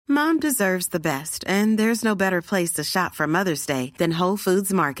Mom deserves the best, and there's no better place to shop for Mother's Day than Whole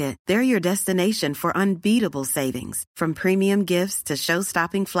Foods Market. They're your destination for unbeatable savings, from premium gifts to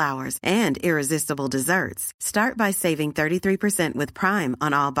show-stopping flowers and irresistible desserts. Start by saving 33% with Prime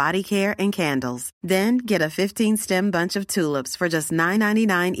on all body care and candles. Then get a 15-stem bunch of tulips for just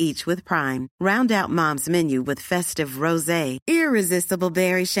 $9.99 each with Prime. Round out Mom's menu with festive rosé, irresistible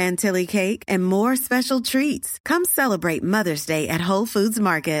berry chantilly cake, and more special treats. Come celebrate Mother's Day at Whole Foods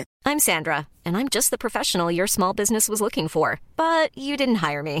Market. I'm Sandra, and I'm just the professional your small business was looking for. But you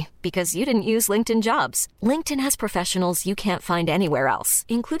didn't hire me because you didn't use LinkedIn Jobs. LinkedIn has professionals you can't find anywhere else,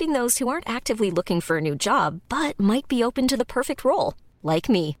 including those who aren't actively looking for a new job, but might be open to the perfect role,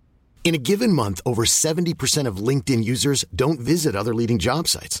 like me. In a given month, over 70% of LinkedIn users don't visit other leading job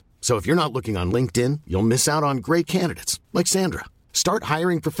sites. So if you're not looking on LinkedIn, you'll miss out on great candidates, like Sandra. Start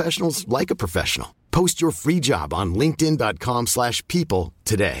hiring professionals like a professional. Post your free job on linkedin.com/people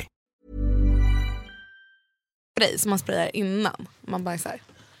today. Som man sprayar innan man bajsar.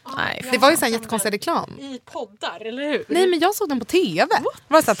 Nej, Det var ju så här jättekonstig reklam. I poddar, eller hur? Nej, men jag såg den på tv.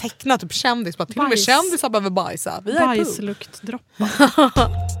 Det var så här tecknat, typ kändis. Till och med kändisar behöver bajsa. Vi är bajsluktdroppar.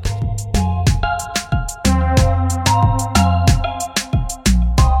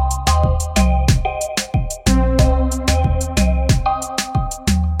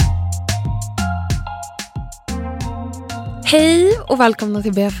 Hej och välkomna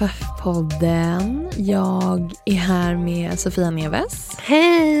till BFF-podden. Jag är här med Sofia Neves.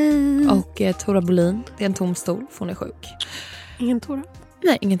 Hej! Och Tora Bolin. Det är en tom stol, för hon är sjuk. Ingen Tora?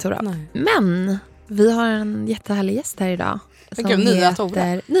 Nej, ingen Tora. Nej. Men vi har en jättehärlig gäst här idag. Nya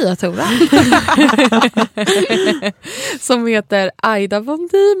Tora. Nya Tora. Som heter Aida von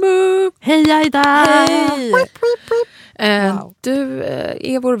Dimo. Hej Aida! Hej! Wow. Du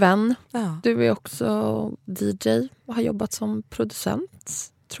är vår vän. Ja. Du är också DJ och har jobbat som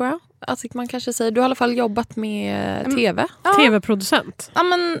producent, tror jag. Alltså man kanske säger, du har i alla fall jobbat med tv. Ja. TV-producent. Ja,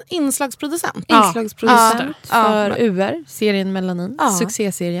 men inslagsproducent. Inslagsproducent för Ja. UR, serien Melanin,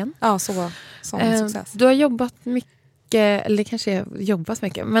 succéserien. Ja, sån success. Du har jobbat mycket, eller kanske jobbat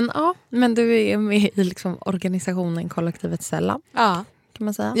mycket, men du är med i liksom organisationen Kollektivet Sällan, Ja. kan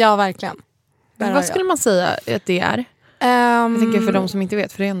man säga. Ja, verkligen. Vad skulle man säga att det är? Jag tänker för de som inte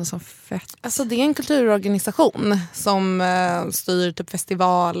vet, för det är ändå så fett. Alltså det är en kulturorganisation som styr typ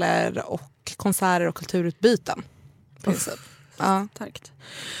festivaler och konserter och kulturutbyten. Ja. Starkt.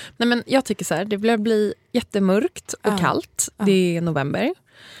 Nej, men jag tycker så här, det blir jättemörkt och kallt. Det är november.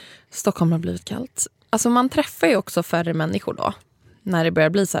 Stockholm har blivit kallt. Alltså man träffar ju också färre människor då. När det börjar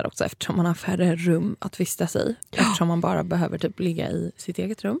bli så här också, eftersom man har färre rum att vistas i. Eftersom man bara behöver typ ligga i sitt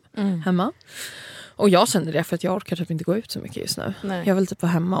eget rum hemma. Och jag känner det för att jag orkar typ inte gå ut så mycket just nu. Nej. Jag vill typ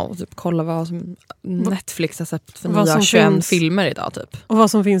vara hemma och typ kolla vad som Netflix har sett för vad nya som 21 finns. filmer idag typ. Och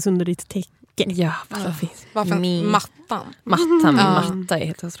vad som finns under ditt täcke. Ja, vad som finns. Varför? Mattan. Min matta är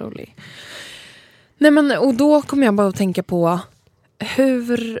helt otrolig. Nej, men och då kommer jag bara att tänka på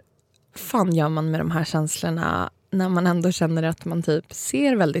hur fan gör man med de här känslorna när man ändå känner att man typ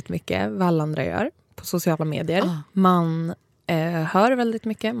ser väldigt mycket vad alla andra gör på sociala medier. Man hör väldigt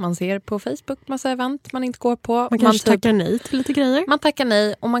mycket. Man ser på Facebook massa event man inte går på. Man kanske tackar nej till lite grejer. Man tackar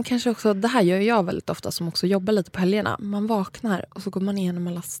nej, och man kanske också, det här gör jag väldigt ofta som också jobbar lite på helgerna. Man vaknar och så går man igenom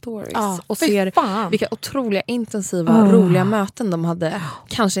alla stories och ser vilka otroliga intensiva, roliga möten de hade,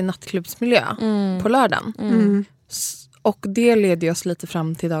 kanske i nattklubbsmiljö på lördagen. Och det leder oss lite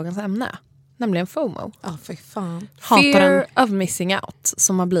fram till dagens ämne, nämligen FOMO. Ja, för fan. Fear of missing out,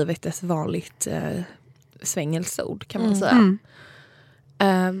 som har blivit ett vanligt svängelsord, kan man säga.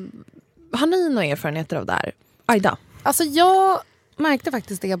 Har ni några erfarenheter av det här? Aida? Alltså jag märkte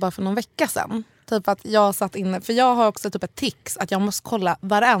faktiskt det bara för någon vecka sedan. Typ att jag satt inne, för jag har också typ ett tics att jag måste kolla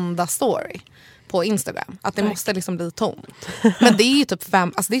varenda story på Instagram. Att det måste liksom bli tomt. Men det är ju typ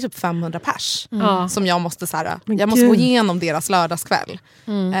 500 pers som jag måste så här, jag måste gå igenom deras lördagskväll.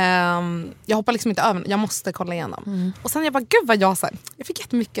 Jag hoppar liksom inte över, jag måste kolla igenom. Och sen jag bara, gud vad jag fick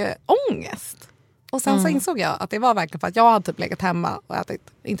jättemycket ångest. Och sen så insåg jag att det var verkligen för att jag hade typ legat hemma och ätit,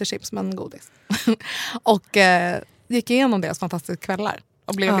 inte chips men godis. Och gick igenom deras fantastiska kvällar.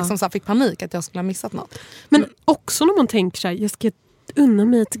 Och blev liksom så här, fick panik att jag skulle ha missat något. Men också när man tänker så här, jag ska unna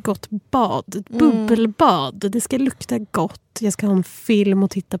mig ett gott bad, ett bubbelbad. Det ska lukta gott. Jag ska ha en film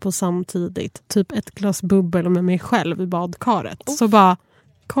att titta på samtidigt. Typ ett glas bubbel med mig själv i badkaret. Så bara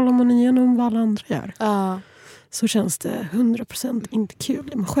kollar man igenom vad alla andra gör. Så känns det 100% inte kul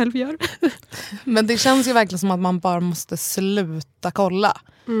det man själv gör. Men det känns ju verkligen som att man bara måste sluta kolla.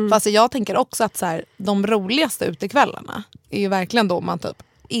 Fast jag tänker också att så här, de roligaste utekvällarna är ju verkligen då man typ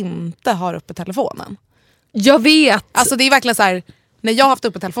inte har uppe telefonen. Jag vet! Alltså det är verkligen så här, när jag har haft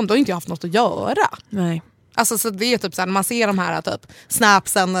uppe telefon, då har inte jag haft något att göra. Nej. Alltså så det är typ såhär, när man ser de här typ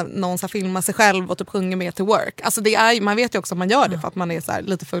snapsen när någon så filmar sig själv och typ sjunger med till work. Alltså det är, man vet ju också att man gör det för att man är så här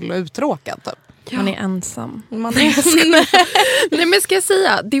lite full och uttråkad typ. Man är ensam. Man är Nej men ska jag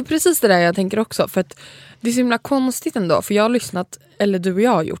säga, det är precis det där jag tänker också. För att det är så himla konstigt ändå. För jag har lyssnat, eller du och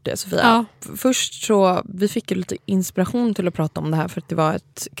jag har gjort det Sofia. Ja. Först så, vi fick ju lite inspiration till att prata om det här. För att det var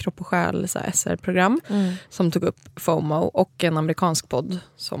ett kropp och själ SR-program. Som tog upp FOMO. Och en amerikansk podd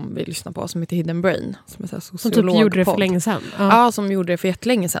som vi lyssnar på som heter Hidden Brain. Som är så här Som typ gjorde det för länge sedan. Ja, som gjorde det för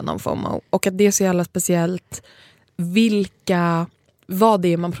jättelänge sedan om FOMO. Och att det är så jävla speciellt vad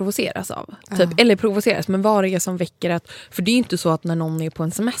det är man provoceras av. Typ. Eller provoceras, men vad det är som väcker att... För det är ju inte så att när någon är på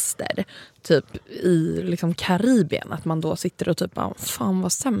en semester typ i liksom Karibien, att man då sitter och typ fan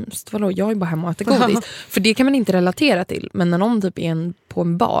vad sämst, vadå, jag är bara hemma och äter godis. För det kan man inte relatera till. Men när någon typ är på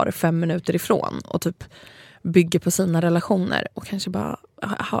en bar 5 minuter ifrån och typ bygger på sina relationer och kanske bara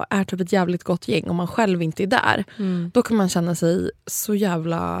är typ ett jävligt gott gäng och man själv inte är där, då kan man känna sig så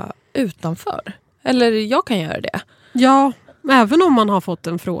jävla utanför. Eller jag kan göra det. Ja, även om man har fått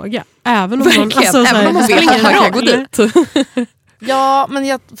en fråga. Även om man, även om man vet att man kan gå dit. Ja,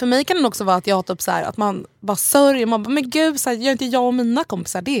 men för mig kan det också vara att jag typ så här, att man bara sörjer. Man bara, men gud, så här, gör inte jag och mina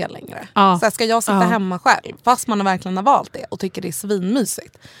kompisar det längre? Ja. Så här, ska jag sitta hemma själv? Fast man verkligen har valt det och tycker det är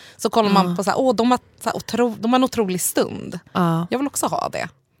svinmysigt. Så kollar man på så här, de har en otrolig stund. Jag vill också ha det.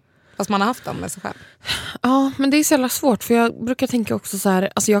 Fast man har haft den med sig själv. Ja, men det är så jävla svårt. För jag brukar tänka också så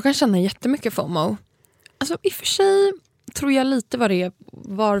här, alltså jag kan känna jättemycket FOMO. Alltså i och för sig tror jag lite vad det är,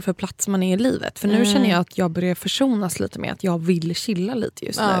 var för plats man är i livet. För nu känner jag att jag börjar försonas lite med att jag vill chilla lite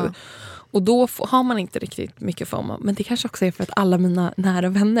just nu. Och då har man inte riktigt mycket FOMO. Men det kanske också är för att alla mina nära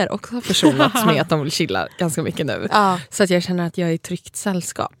vänner också har försonats med att de vill chilla ganska mycket nu. Så att jag känner att jag är i tryggt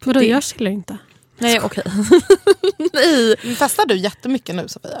sällskap. Vadå, jag chillar inte. Nej, okej. Nej. Festar du jättemycket nu,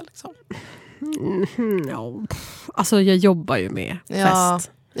 Sofia? Liksom? Alltså jag jobbar ju med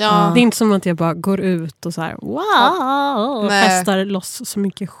fest. Ja. Det är inte som att jag bara går ut och så här, wow, festar loss så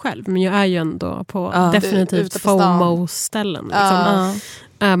mycket själv. Men jag är ju ändå på definitivt FOMO-ställen. Liksom.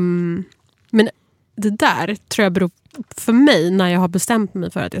 Men det där tror jag beror för mig, när jag har bestämt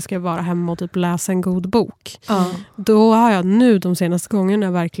mig för att jag ska vara hemma och typ läsa en god bok. Då har jag nu de senaste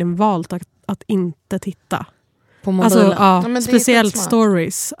gångerna verkligen valt att inte titta. På mobilen. Alltså, speciellt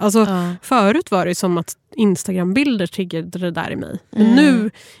stories. Alltså, förut var det som att Instagram-bilder triggade det där i mig. Men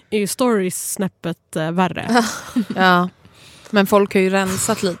nu är ju stories snäppet värre. Ja. Men folk har ju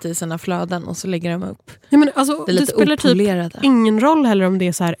rensat lite i sina flöden och så lägger de upp. Ja, men alltså, det spelar typ ingen roll heller om det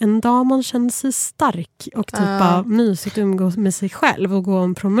är så här, en dag man känner sig stark och typ bara mysigt umgås med sig själv och gå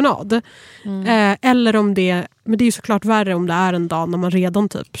en promenad. Eller om det, men det är ju såklart värre om det är en dag när man redan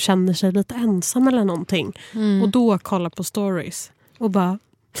typ känner sig lite ensam eller någonting. Och då kolla på stories och bara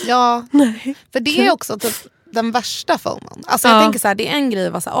nej. För det är också typ den värsta FOMOn. Alltså jag tänker så här, det är en grej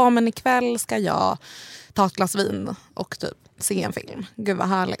att vara så här, men ikväll ska jag ta ett glas vin och typ se en film. Gud vad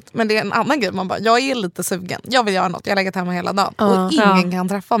härligt. Men det är en annan grej. Man bara, jag är lite sugen. Jag vill göra något. Jag har legat hemma hela dagen. Och ingen kan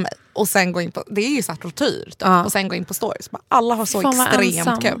träffa mig. Och sen gå in på, det är ju så här tortyr. Typ. Och sen gå in på stories. Alla har så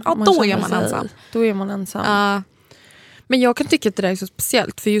extremt kul. Ja, då är man ensam. Då är man ensam. Men jag kan tycka att det där är så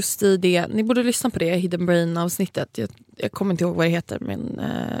speciellt. För just i det, ni borde lyssna på det Hidden Brain-avsnittet. Jag kommer inte ihåg vad det heter, men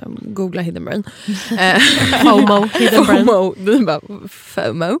googla Hidden Brain. FOMO, Hidden Brain. FOMO, du bara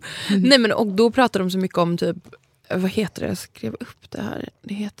FOMO. Nej, men och då pratar de så mycket om typ, vad heter det? Jag skrev upp det här.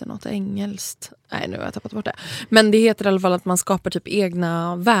 Det heter något engelskt. Nej, nu har jag tappat bort det. Men det heter i alla fall att man skapar typ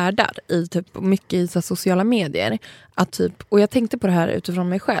egna världar i typ mycket i så sociala medier. Att typ, och jag tänkte på det här utifrån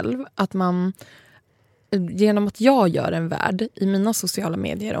mig själv, att man genom att jag gör en värld i mina sociala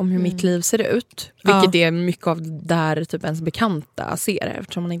medier om hur mitt liv ser ut, vilket är mycket av där typ ens bekanta ser,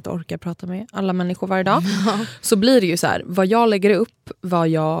 eftersom man inte orkar prata med alla människor varje dag, så blir det ju så här, vad jag lägger upp, vad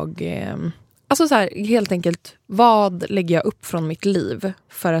jag alltså så här, helt enkelt, vad lägger jag upp från mitt liv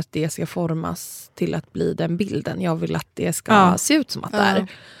för att det ska formas till att bli den bilden jag vill att det ska se ut som att det är.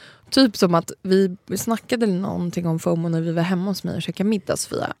 Typ som att vi snackade någonting om FOMO när vi var hemma hos mig och käkade middag,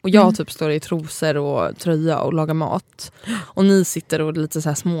 Sofia. Och jag typ står i trosor och tröja och lagar mat. Och ni sitter och lite så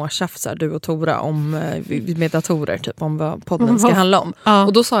här småtjafsar, du och Tora, om med datorer, typ om vad podden ska handla om.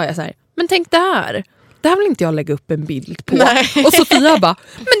 Och då sa jag så här, men tänk det här vill inte jag lägga upp en bild på. Nej. Och Sofia bara,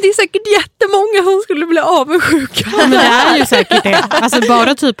 men det är säkert jättemånga som skulle bli avundsjuka. Ja, men det är ju säkert det. Alltså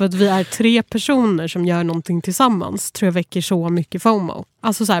bara typ att vi är 3 personer som gör någonting tillsammans tror jag väcker så mycket FOMO.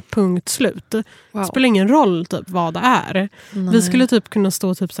 Alltså så här, punkt slut. Det spelar ingen roll typ vad det är. Nej. Vi skulle typ kunna stå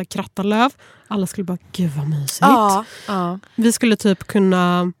och typ så här, kratta löv. Alla skulle bara, gud vad mysigt. Vi skulle typ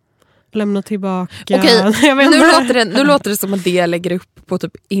kunna lämna tillbaka. Okej, nu låter det som att det jag lägger upp på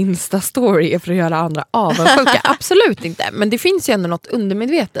typ Insta-story är för att göra andra avundsjuka. Absolut inte. Men det finns ju ändå något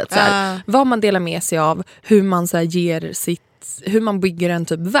undermedvetet. Så här, vad man delar med sig av, hur man så här, ger sitt, hur man bygger en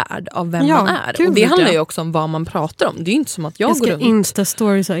typ värld av vem man är. Gud, och det handlar ju också om vad man pratar om. Det är ju inte som att jag går runt. Jag ska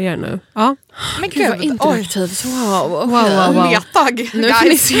Insta-stories av er nu. Ja. Men Gud vad interaktivt. Wow. Metag. Nu får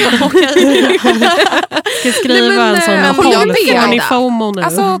ni se. Ska skriva en sån får ni FOMO nu?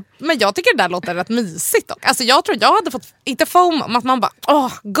 Alltså, men jag tycker det där låter rätt mysigt dock. Alltså, jag tror jag hade fått, inte FOMO, men att man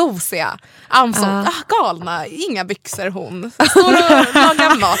bara, gosiga. Galna, inga byxor hon. Står och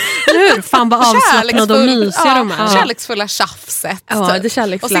lagar mat. Hur fan vad avslappnad och mysiga de är. Kärleksfulla tjafset. Ja, det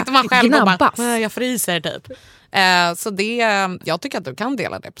kärleksfulla. Och sitter man själv gnabbas. och bara, jag fryser typ. Så det, jag tycker att du kan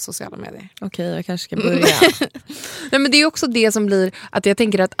dela det på sociala medier. Okej, jag kanske ska börja. Nej, men det är också det som blir att jag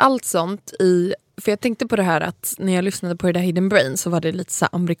tänker att allt sånt i... För jag tänkte på det här att när jag lyssnade på det där Hidden Brain så var det lite så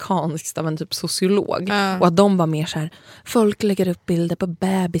amerikanskt av en typ sociolog. Och att de var mer så här, folk lägger upp bilder på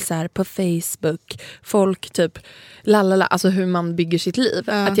bebisar på Facebook. Folk typ, lalala, alltså hur man bygger sitt liv.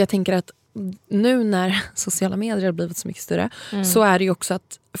 Att jag tänker att nu när sociala medier har blivit så mycket större så är det ju också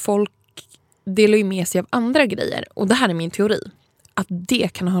att folk delar ju med sig av andra grejer. Och det här är min teori. Att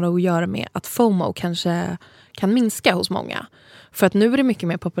det kan ha att göra med att FOMO kanske kan minska hos många. För att nu är det mycket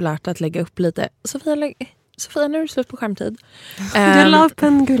mer populärt att lägga upp lite... Sofia, nu är det slut på skärmtid. Jag la upp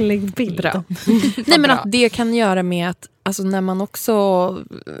en gullig bild. Bra. Nej, men att det kan göra med att alltså, när man också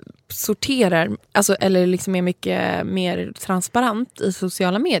sorterar, alltså, eller liksom är mycket mer transparent i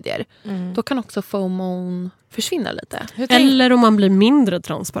sociala medier, då kan också FOMO försvinna lite. Eller om man blir mindre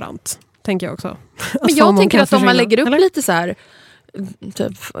transparent, tänker jag också. Men jag tänker att om man lägger upp lite så här...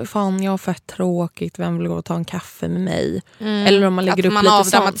 Typ, fan jag har fett tråkigt, vem vill gå och ta en kaffe med mig? Eller om man lägger upp lite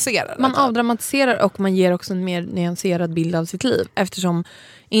avdramatiserar. Man avdramatiserar och man ger också en mer nyanserad bild av sitt liv. Eftersom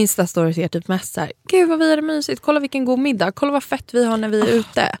Insta-stories är typ mest så här, gud vad vi är mysigt, kolla vilken god middag, kolla vad fett vi har när vi är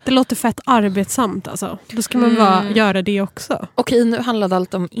ute. Det låter fett arbetsamt alltså. Då ska man bara göra det också. Okej, nu handlade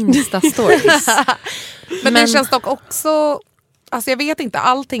allt om Insta-stories. men det känns dock också... Alltså jag vet inte,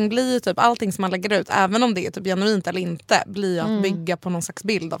 allting blir typ, allting som man lägger ut, även om det är typ genuint eller inte, blir att bygga på någon slags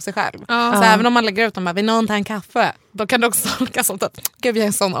bild av sig själv. Så även om man lägger ut dem här, vill någon ta en kaffe? Då kan det också tolkas som att gud, jag är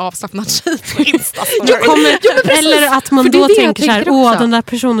en sån avslappnad tjej på Insta. Eller att man då tänker så här, den där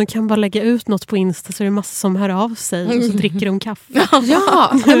personen kan bara lägga ut något på Insta så är det massa som hör av sig och så dricker de kaffe.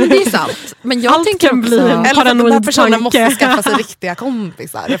 Ja, men det är sant. Men jag tänker kan bli en eller att den här personen tanke. måste skaffa sig riktiga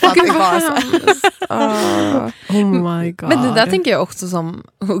kompisar. För att det bara så. Oh my god. Men det där tänker jag också som,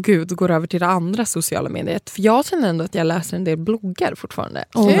 går över till det andra sociala mediet. För jag känner ändå att jag läser en del bloggar fortfarande.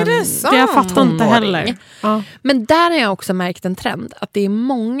 Är det sant? Det jag fattar inte heller. Ja. Men där har jag också märkt en trend. Att det är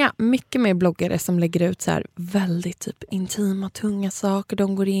många, mycket mer bloggare som lägger ut så här väldigt typ intima, tunga saker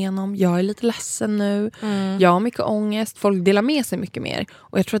de går igenom. Jag är lite ledsen nu. Jag har mycket ångest. Folk delar med sig mycket mer.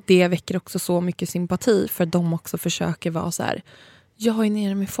 Och jag tror att det väcker också så mycket sympati. För de också försöker vara så här, jag är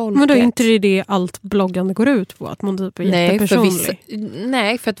nere med folket. Men då är inte det allt bloggande går ut på? Att man typ är jättepersonlig?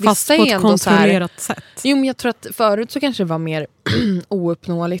 Nej, för att vissa fast på ett är ändå kontrollerat så här, sätt. Jo, men jag tror att förut så kanske det var mer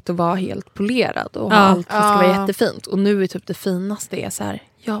ouppnåeligt och vara helt polerad. Och allt ska vara jättefint. Och nu är typ det finaste är så här,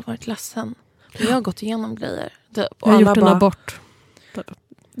 jag har varit ledsen. Jag har gått igenom grejer. Typ. Och jag har alla gjort en abort.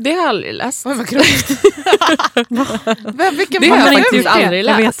 Det har jag aldrig läst. Oj, vad grovt. Det har jag faktiskt aldrig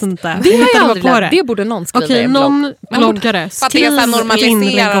läst. Jag vet inte. Det har jag aldrig läst. Det borde någon skriva i en blogg. Någon bloggare. För att det är så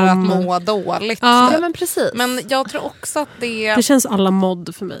normaliserar att må. må dåligt. Ja, men precis. Men jag tror också att det känns alla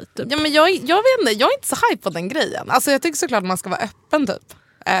mod för mig. Typ. Ja, men jag vet inte, jag är inte så hype på den grejen. Alltså, jag tycker såklart att man ska vara öppen typ.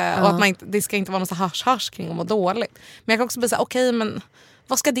 Och att man inte, det ska inte vara något så hasch kring att må dåligt. Men jag kan också bli såhär, okej, men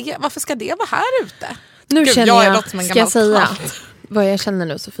varför ska det vara här ute? Nu Gud, känner jag som en ska jag säga tant. vad jag känner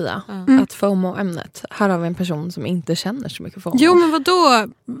nu, Sofia. Att FOMO-ämnet, här har vi en person som inte känner så mycket FOMO. Jo, men vadå?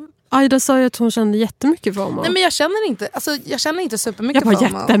 Aida sa ju att hon kände jättemycket FOMO. Nej, men jag känner inte supermycket FOMO.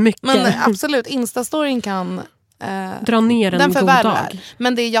 Jättemycket. Men absolut, Instastoryn kan dra ner en god dag.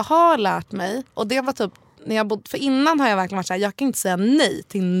 Men det jag har lärt mig, och det var typ när jag bodde, för innan har jag verkligen varit så här, jag kan inte säga nej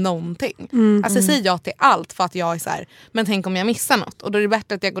till någonting. Alltså jag säger ja till allt för att jag är så här, men tänk om jag missar något. Och då är det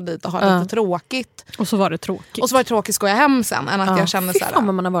bättre att jag går dit och har lite tråkigt. Och så var det tråkigt. Och så var det tråkigt, ska jag hem sen, än att jag känner så här. Fy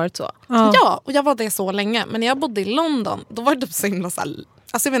fan, man har varit så. Ja, och jag var det så länge. Men när jag bodde i London, då var det typ så himla så här,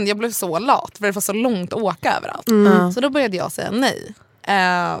 alltså jag vet inte, jag blev så lat för det var så långt att åka överallt. Så då började jag säga nej.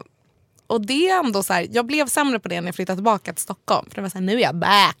 Och det är ändå så här, jag blev sämre på det när jag flyttade tillbaka till Stockholm. För det var så här, nu är jag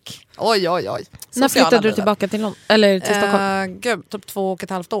back. Oj. När flyttade du tillbaka till Stockholm? Gud, typ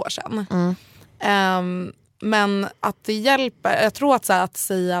 2,5 år sedan. Men att det hjälper, jag tror att, så här, att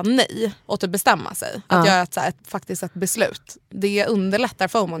säga nej och typ bestämma sig. Att göra faktiskt ett beslut. Det underlättar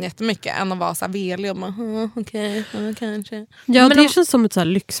FOMOn jättemycket än att vara så här velig och man, okej, kanske. Ja, men det känns som ett så här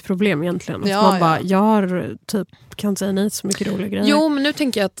lyxproblem egentligen. Ja, man bara, jag har typ kan säga nej till så mycket roliga grejer. Jo, men nu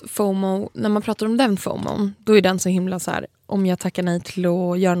tänker jag att FOMO, när man pratar om den FOMOn, då är den så himla så här, om jag tackar nej till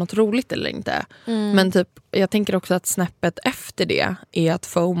att göra något roligt eller inte. Men typ, jag tänker också att snäppet efter det är att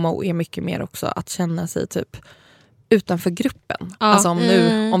FOMO är mycket mer också att känna sig typ utanför gruppen. Ja. Alltså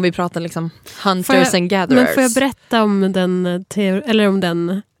om vi pratar liksom hunters and gatherers. Men får jag berätta om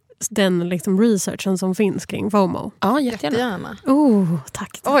den liksom researchen som finns kring FOMO? Ja, jättegärna.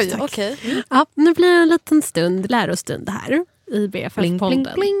 Tack. Oj, okej. Ja, nu blir det en liten lärostund här i BFF-podden.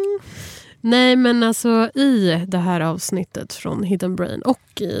 Nej, men alltså i det här avsnittet från Hidden Brain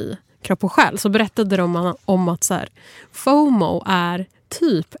och i Kropp och själ så berättade de om att så här, FOMO är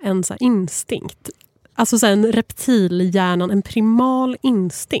typ en så här instinkt. Alltså så här, en reptilhjärnan, en primal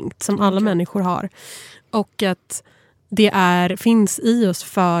instinkt som alla människor har. Och att det finns i oss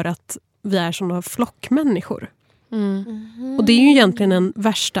för att vi är såna flockmänniskor. Och det är ju egentligen den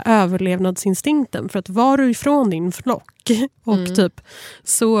värsta överlevnadsinstinkten. För att var du ifrån din flock och typ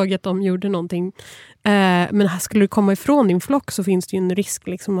såg att de gjorde någonting, men här skulle du komma ifrån din flock så finns det ju en risk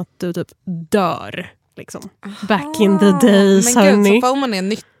liksom att du typ dör. Liksom. Back in the days, men hörni. gud, så FOMOn är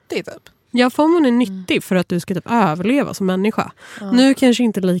nyttig typ. Ja, FOMOn är nyttig för att du ska typ överleva som människa. Nu kanske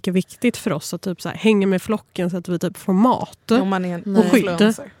inte lika viktigt för oss att typ så här, hänga med flocken så att vi typ får mat. Om man är en och skydd.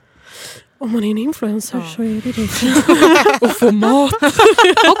 influencer. Om man är en influencer så är det det. Och få mat.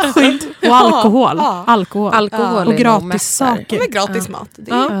 Och skydd. Och alkohol. Alkohol och är gratis nog mest saker. Men gratis mat,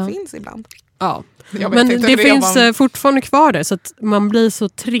 det finns ibland. Ja. Jag vet Men inte det hur finns var. fortfarande kvar där så att man blir så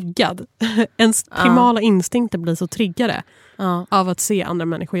triggad. Ens primala instinkter blir så triggade av att se andra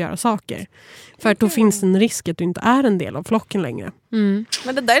människor göra saker. För att då finns det en risk att du inte är en del av flocken längre.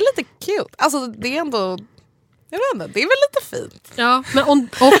 Men det där är lite cute. Alltså det är ändå, jag vet inte, det är väl lite fint. Ja, men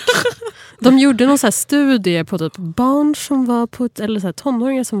och de gjorde någon så här studie på typ barn som var på eller så här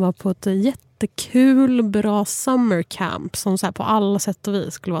tonåringar som var på ett jättekul, bra summer camp som så här på alla sätt och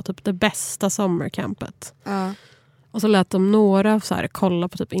vis skulle vara typ det bästa summercampet. Och så lät de några så här kolla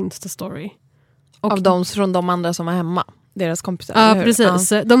på typ Insta-story. Och av de från de andra som var hemma. Deras kompisar. Ja, precis.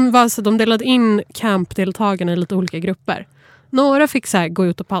 De delade in campdeltagarna i lite olika grupper. Några fick så här gå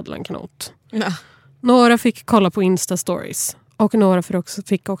ut och paddla en kanot. Några fick kolla på Insta-stories. Och några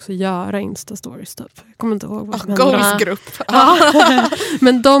fick också göra Insta-stories typ. Jag kommer inte ihåg vad som hände. Goalsgrupp.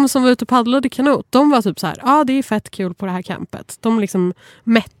 Men de som var ute och paddlade kanot, de var typ så här, det är fett kul på det här campet. De liksom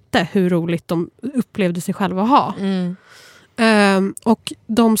mätte hur roligt de upplevde sig själva ha. Och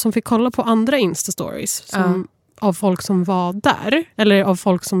de som fick kolla på andra Insta-stories av folk som var där, eller av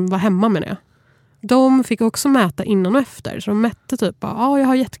folk som var hemma med det. De fick också mäta innan och efter. Så de mätte typ, jag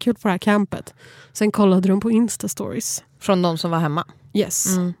har jättekul på det här campet. Sen kollade de på Insta-stories. Från de som var hemma? Yes.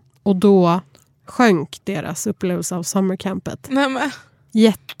 Och då sjönk deras upplevelse av summercampet.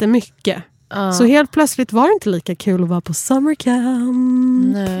 Jättemycket. Så helt plötsligt var det inte lika kul att vara på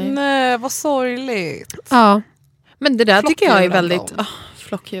summercamp. Nej, vad sorgligt. Ja. Men det där tycker jag är Flockdjuren väldigt... då?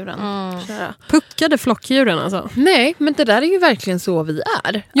 Flockdjuren. Puckade flockdjuren alltså. Nej, men det där är ju verkligen så vi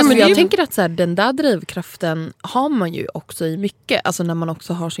är. Ja, men jag tänker att så här, den där drivkraften har man ju också i mycket. Alltså när man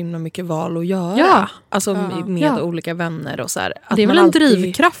också har så himla mycket val att göra. Ja. Alltså med olika vänner och så här. Det är väl en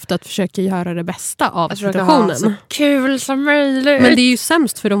drivkraft att försöka göra det bästa av situationen. Så kul som möjligt. Men det är ju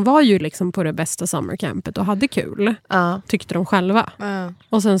sämst för de var ju liksom på det bästa summercampet och hade kul. Tyckte de själva.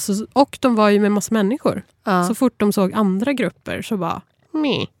 Och sen och de var ju med massa människor. Så fort de såg andra grupper så bara...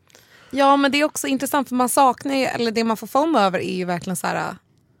 Ja, men det är också intressant för man saknar ju, eller det man får FOMO över är ju verkligen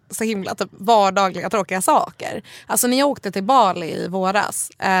så himla typ vardagliga tråkiga saker. Alltså när jag åkte till Bali i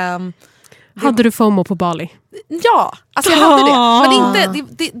våras. Hade du FOMO på Bali? Ja, alltså jag hade det.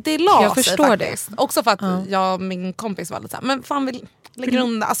 Men det la jag sig förstår faktiskt. Det. Också för att jag och min kompis var lite såhär, men fan vill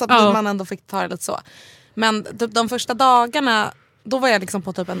grunda, alltså att man ändå fick ta det lite så. Men de första dagarna, då var jag liksom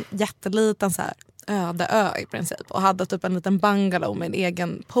på typ en jätteliten så här öde ö i princip och hade typ en liten bungalow med en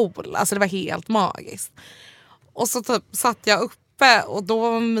egen pool. Alltså det var helt magiskt. Och så typ satt jag uppe och då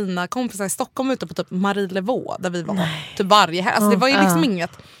var mina kompisar i Stockholm ute på typ Marielevå där vi var typ varje helg. Alltså det var ju liksom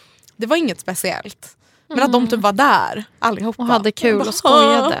inget speciellt. Men att de typ var där allihopa. Och hade kul och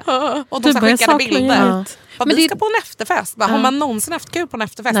skojade. Och de skickade bilder. Men vi ska på en efterfest. Har man någonsin haft kul på en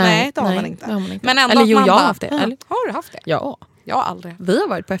efterfest? Nej, det har man inte. Men ändå eller jo, man jag har haft det. Eller? Har du haft det? Ja. Jag har aldrig. Vi har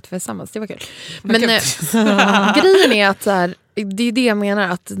varit på efterfest tillsammans, det var kul. Men kul. grejen är att så här, det är det jag menar,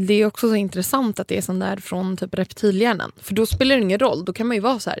 att det är också så intressant att det är sån där från typ reptilhjärnan. För då spelar det ingen roll, då kan man ju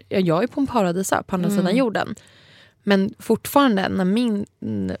vara så här, jag är på en paradisö på andra sidan jorden. Men fortfarande när min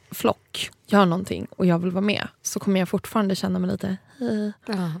flock gör någonting och jag vill vara med, så kommer jag fortfarande känna mig lite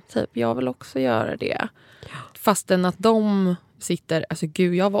typ, jag vill också göra det. Fastän att de sitter, alltså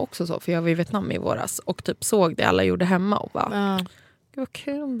gud, jag var också så, för jag var i Vietnam i våras och typ såg det alla gjorde hemma och bara vad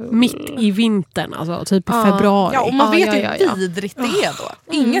kul. Mitt i vintern, alltså typ i februari. Ja, och man vet ju hur vidrigt det är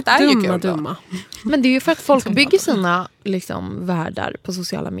då. Inget är ju kul då. Men det är ju för att folk bygger sina liksom världar på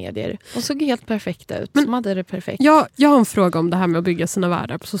sociala medier och såg helt perfekta ut. Som hade det perfekt. Jag har en fråga om det här med att bygga sina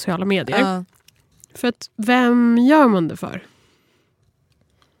världar på sociala medier. För att vem gör man det för?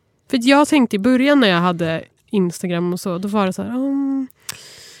 För att jag tänkte i början när jag hade Instagram och så, då var det så här,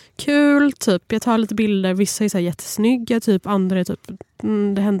 kul, typ. Jag tar lite bilder, vissa är så här jättesnygga, typ andra är typ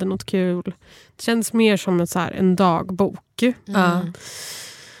det händer något kul. Det känns mer som en dagbok.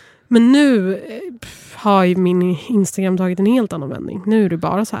 Men nu har ju min Instagram tagit en helt annan vändning. Nu är det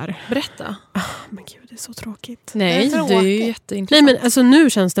bara så här. Berätta. Men gud, det är så tråkigt. Nej, det är ju jätteintressant. Nej, men alltså nu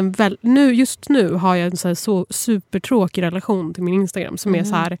känns den väl... Just nu har jag en så supertråkig relation till min Instagram. Som är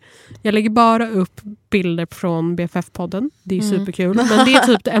så här... Jag lägger bara upp bilder från BFF-podden. Det är superkul. Men det är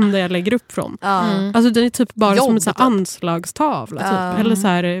typ det enda jag lägger upp från. Alltså den är typ bara som en så här anslagstavla. Typ. Eller så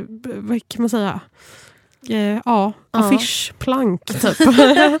här... Vad kan man säga? Affischplank typ.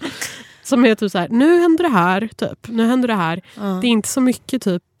 Som är typ så här, nu händer det här typ. Nu händer det här. Det är inte så mycket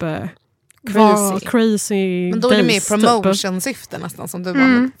typ crazy. Men då är det mer promotion-syfte nästan som du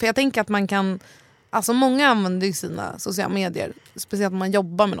var. För jag tänker att man kan, alltså många använder ju sina sociala medier, speciellt om man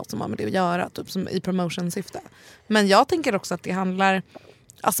jobbar med något som har med det att göra, typ som i promotion-syfte. Men jag tänker också att det handlar,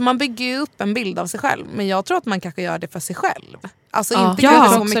 alltså man bygger ju upp en bild av sig själv, men jag tror att man kanske gör det för sig själv. Alltså inte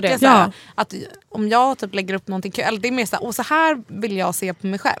kanske så mycket så här, att om jag typ lägger upp någonting kul, eller det är mer så här, så här vill jag se på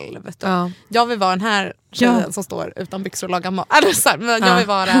mig själv. Typ. Jag vill vara den här tjejen som står utan byxor och lagar mat. Eller så här, men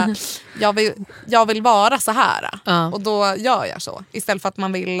jag vill vara så här. Och då gör jag så. Istället för att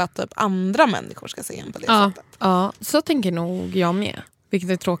man vill att typ andra människor ska se en på det sättet. Ja, så tänker nog jag med. Vilket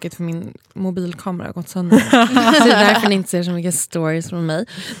är tråkigt för min mobilkamera har gått sönder. Så det är därför ni inte ser så mycket stories från mig.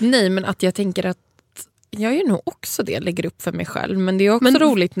 Nej, men att jag tänker att jag gör nog också det, lägger upp för mig själv. Men det är också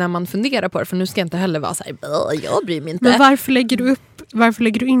roligt när man funderar på det. För nu ska jag inte heller vara så här, jag bryr mig inte. Men varför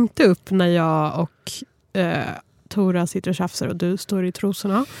lägger du inte upp när jag och Tora sitter och tjafsar och du står i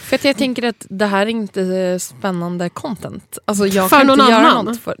trosorna? För att jag tänker att det här är inte spännande content. Alltså jag för kan någon inte annan? göra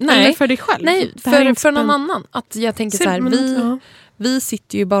något för... Nej, eller för dig själv? Nej, för någon annan. Att jag tänker så här, vi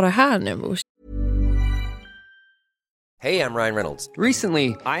sitter ju bara här nu och... Hey, I'm Ryan Reynolds.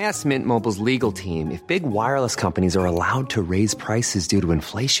 Recently, I asked Mint Mobile's legal team if big wireless companies are allowed to raise prices due to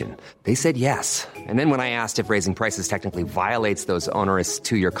inflation. They said yes. And then when I asked if raising prices technically violates those onerous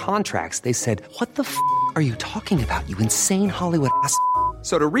two-year contracts, they said, what the f*** are you talking about, you insane Hollywood ass?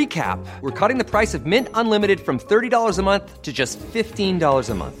 So to recap, we're cutting the price of Mint Unlimited from $30 a month to just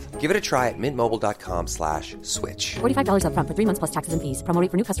 $15 a month. Give it a try at mintmobile.com/switch. $45 up front for 3 months plus taxes and fees. Promo rate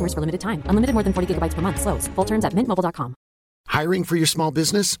for new customers for limited time. Unlimited more than 40 gigabytes per month. Slows full terms at mintmobile.com. Hiring for your small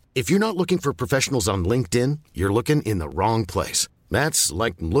business? If you're not looking for professionals on LinkedIn, you're looking in the wrong place. That's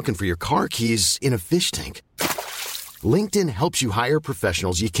like looking for your car keys in a fish tank. LinkedIn helps you hire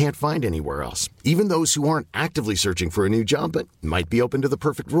professionals you can't find anywhere else, even those who aren't actively searching for a new job but might be open to the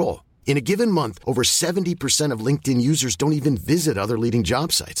perfect role. In a given month, over 70% of LinkedIn users don't even visit other leading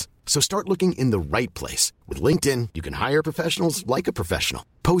job sites. So start looking in the right place. With LinkedIn, you can hire professionals like a professional.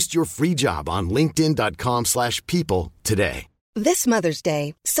 Post your free job on linkedin.com/people today. This Mother's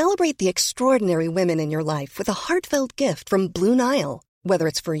Day, celebrate the extraordinary women in your life with a heartfelt gift from Blue Nile. Whether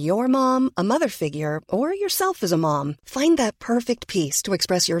it's for your mom, a mother figure, or yourself as a mom, find that perfect piece to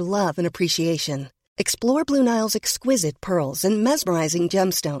express your love and appreciation. Explore Blue Nile's exquisite pearls and mesmerizing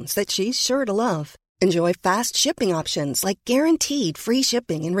gemstones that she's sure to love. Enjoy fast shipping options like guaranteed free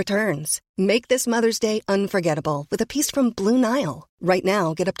shipping and returns. Make this Mother's Day unforgettable with a piece from Blue Nile. Right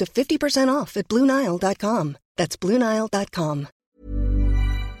now, get up to 50% off at BlueNile.com. That's BlueNile.com.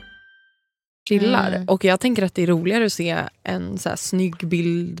 Och jag tänker att det är roligare att se en så här snygg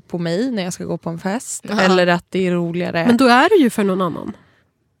bild på mig när jag ska gå på en fest. Eller att det är roligare... Men då är det ju för någon annan.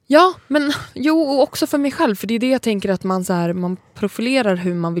 Ja, men och också för mig själv. För det är det jag tänker, att man, så här, man profilerar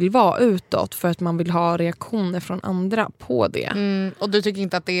hur man vill vara utåt. För att man vill ha reaktioner från andra på det. Och du tycker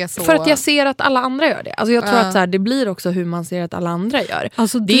inte att det är så... För att jag ser att alla andra gör det. Alltså jag tror att så här, det blir också hur man ser att alla andra gör.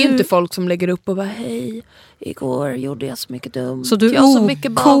 Alltså det är ju inte folk som lägger upp och bara, hej, igår gjorde jag så mycket dumt. Så du jag har så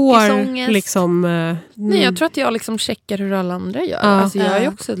mycket bakisångest. Liksom, Nej, jag tror att jag liksom checkar hur alla andra gör. Alltså jag är ju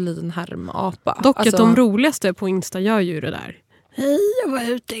också en liten härmapa. Dock att de roligaste på Insta gör ju det där. Hej, jag var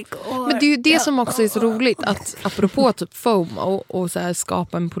ute igår. Men det är ju det som också är så roligt. Att apropå typ FOMO och så här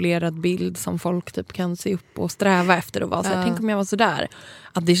skapa en polerad bild som folk typ kan se upp och sträva efter och vara så här, tänk om jag var så där.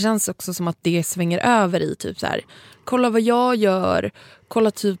 Att det känns också som att det svänger över i typ så här, kolla vad jag gör,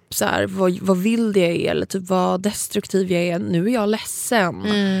 kolla typ så här, vad vild jag är eller typ vad destruktiv jag är, nu är jag ledsen.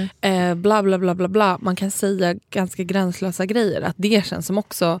 Bla bla bla bla bla. Man kan säga ganska gränslösa grejer. Att det känns som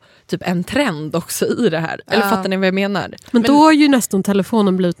också typ en trend också i det här. Eller fattar ni vad jag menar? Men då har ju nästan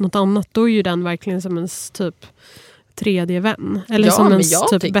telefonen blivit något annat. Då är ju den verkligen som ens typ tredje vän. Eller som ens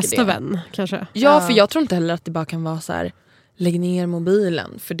typ bästa vän kanske. Ja, för jag tror inte heller att det bara kan vara så här, lägg ner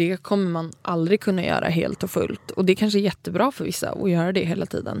mobilen. För det kommer man aldrig kunna göra helt och fullt. Och det är kanske är jättebra för vissa att göra det hela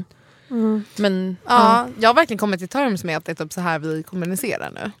tiden. Men, jag har verkligen kommit till terms med att det är typ så här vi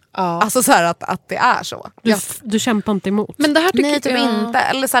kommunicerar nu. Alltså så här att det är så. Du kämpar inte emot. Men det här tycker Nej, typ inte.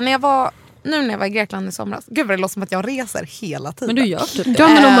 Eller så här, när jag var i Grekland i somras. Gud vad det låter som att jag reser hela tiden. Men du gör typ det. Ja,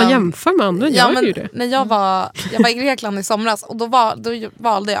 men om man jämför med andra gör ju det. När jag var i Grekland i somras och då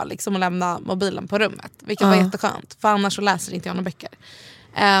valde jag liksom att lämna mobilen på rummet. Vilket var jätteskönt. För annars så läser inte jag några böcker.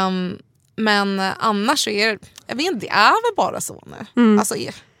 Men annars så är det är väl bara så nu. Alltså,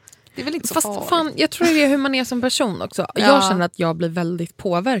 det är väl inte så farligt. Fan, jag tror det är hur man är som person också. Jag känner att jag blir väldigt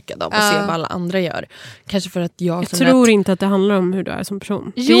påverkad av att se vad alla andra gör. Kanske för att jag tror inte att det handlar om hur du är som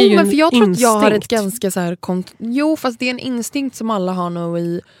person. Jo, det är men för jag tror att jag har ett ganska så här jo, fast det är en instinkt som alla har nog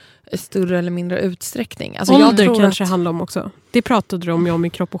i större eller mindre utsträckning. Alltså, ålder jag tror kanske handlar om också. Det pratade de om i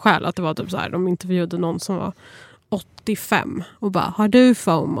Kropp och själ. Att det var typ så här, de intervjuade någon som var 85 och bara, har du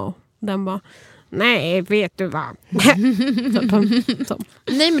FOMO? Den bara, nej, vet du vad?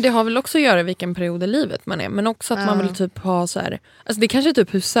 Nej, men det har väl också att göra vilken period i livet man är. Men också att man vill typ ha så här. Alltså det är kanske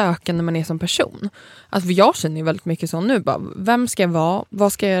typ hur sökande man är som person. Alltså för jag känner ju väldigt mycket så nu. Bara, vem ska jag vara?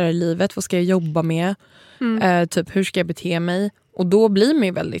 Vad ska jag göra i livet? Vad ska jag jobba med? Typ hur ska jag bete mig? Och då blir man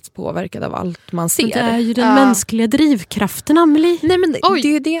ju väldigt påverkad av allt man ser. Men det är ju den mänskliga drivkraften, Amelie. Nej, men det är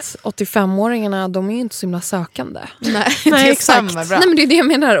ju det. 85-åringarna, de är ju inte så himla sökande. Nej, exakt. Nej, men det är det jag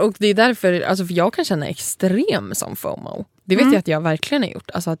menar. Och det är därför, alltså för jag kan känna extrem som FOMO. Det vet jag att jag verkligen har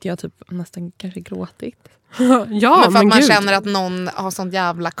gjort. Alltså att jag typ nästan kanske gråtit. Ja, men för att man känner att någon har sån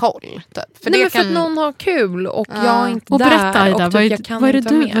jävla koll. Typ. För för att någon har kul och jag är inte och där. Berätta, Aida, och typ, vad är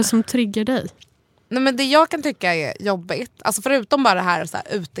det du som triggar dig? Nej, men det jag kan tycka är jobbigt, alltså förutom bara det här, så här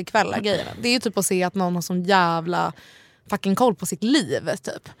utekvällar grejerna, det är ju typ att se att någon har sån jävla fucking koll på sitt liv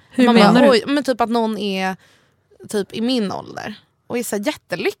typ. Hur menar du? Men typ att någon är typ i min ålder och är så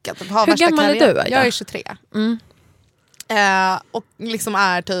lyckad typ, hur gammal är du, Aida? Jag är 23 och liksom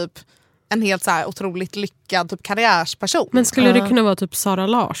är typ en helt så här otroligt lyckad typ karriärsperson. Men skulle det kunna vara typ Sara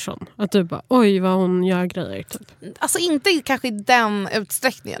Larsson? Att du bara, oj vad hon gör grejer typ. Alltså inte kanske i den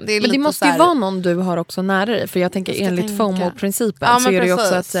utsträckningen. Det är men det lite måste ju vara någon du har också nära dig. För jag tänker enligt FOMO-principen så är det ju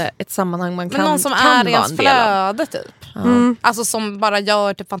också ett sammanhang man kan. Men någon som är i ens flöde typ. Alltså som bara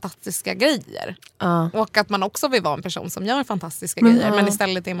gör typ fantastiska grejer. Och att man också vill vara en person som gör fantastiska grejer. Men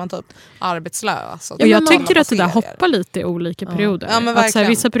istället är man typ arbetslös. Och jag tycker att det där hoppar lite i olika perioder. Ja, men att så här,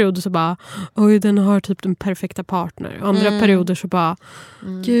 vissa perioder så bara, oj den har typ den perfekta partner. Andra perioder så bara,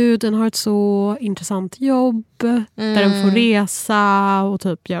 gud den har ett så intressant jobb. Där den får resa och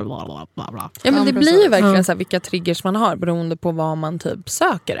typ bla bla bla bla. Ja, men det blir ju verkligen så här, vilka triggers man har beroende på vad man typ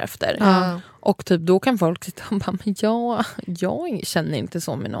söker efter. Och typ då kan folk sitta och bara, men jag känner inte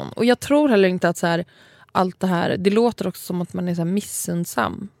så med någon. Och jag tror heller inte att så här, allt det här, det låter också som att man är så här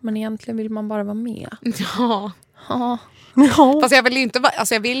missundsam. Men egentligen vill man bara vara med. Ja. Fast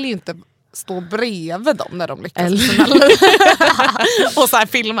jag vill ju inte stå bredvid dem när de lyckas och så här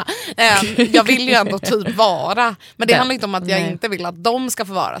filma. Jag vill ju ändå typ vara, men det handlar inte om att jag inte vill att de ska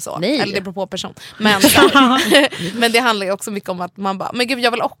få vara så. Nej. Eller det beror på person. Men, men det handlar ju också mycket om att man bara, men gud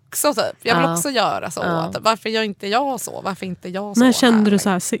jag vill också typ, jag vill också göra så. Typ, varför gör inte jag så? Varför inte jag så? När kände du så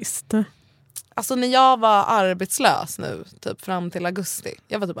här sist? Alltså när jag var arbetslös nu typ fram till augusti.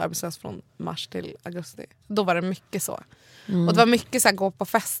 Jag var typ arbetslös från mars till augusti. Då var det mycket så. Och det var mycket så här, gå på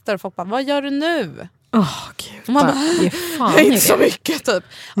fester och folk bara, vad gör du nu? Gud, och man bara, inte så mycket typ.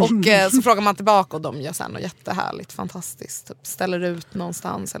 Och så frågar man tillbaka och de gör så här något jättehärligt, fantastiskt. Typ, ställer ut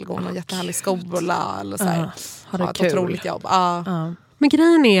någonstans eller går någon jättehärlig skola eller så här. Har ett otroligt jobb. Men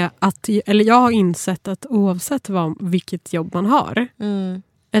grejen är att, eller jag har insett att oavsett vilket jobb man har,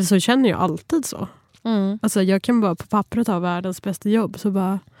 eller så känner jag alltid så. Alltså jag kan bara på pappret ha världens bästa jobb, så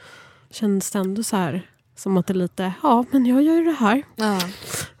bara känns det ändå så här som att det är lite, men jag gör det här.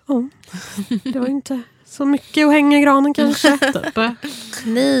 Det var inte så mycket att hänga i granen kanske.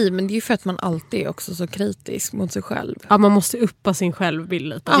 Nej, men det är ju för att man alltid är också så kritisk mot sig själv. Ja, man måste uppa sin självbild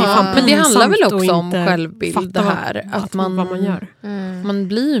lite. Ja, men det handlar väl också om självbild det här. Att vad man gör. Man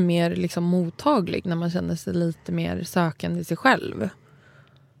blir ju mer liksom mottaglig när man känner sig lite mer sökande i sig själv.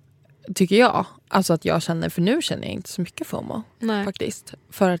 Tycker jag. Alltså att jag känner, för nu känner jag inte så mycket FOMO. Nej. Faktiskt.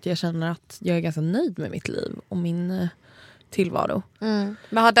 För att jag känner att jag är ganska nöjd med mitt liv och min tillvaro.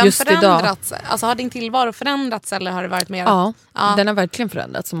 Men har den förändrats? Alltså har din tillvaro förändrats eller har det varit mer? Ja, den har verkligen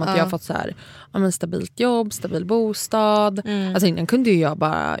förändrats. Som att jag har fått så här, stabilt jobb, stabil bostad. Alltså innan kunde ju jag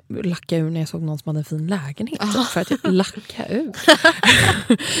bara lacka ur när jag såg någon som hade en fin lägenhet. För att jag lacka ur.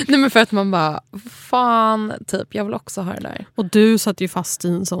 Nej, men för att man bara, fan, typ, jag vill också ha det där. Och du satt ju fast i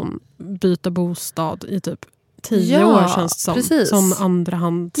en sån byta bostad i typ 10 år känns det som. Precis. Som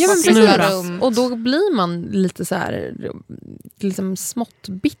andrahands. Ja, men precis. Och då blir man lite så här liksom smått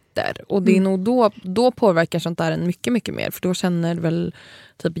bitter. Och det är nog då påverkar sånt där en mycket, mycket mer. För då känner väl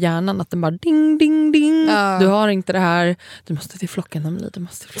typ hjärnan att den bara ding, ding, ding. Du har inte det här. Du måste till flocken, Amelie. Du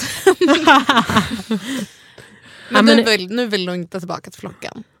måste till flocken. Men nu vill du inte tillbaka till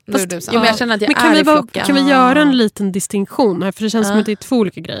flocken. Fast, men jag känner att jag är i flocken. Kan vi göra en liten distinktion här? För det känns som att det är två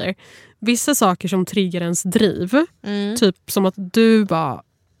olika grejer. Vissa saker som triggar ens driv. Typ som att du bara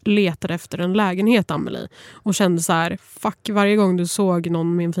letade efter en lägenhet, Amelie. Och kände så här, fuck, varje gång du såg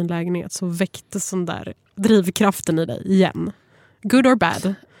någon med en fin lägenhet så väcktes sån där drivkraften i dig igen. Good or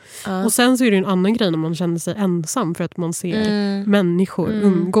bad. Och sen så är det en annan grej när man känner sig ensam för att man ser människor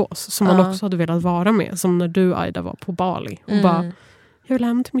umgås som man också hade velat vara med. Som när du, Aida, var på Bali och bara, jag vill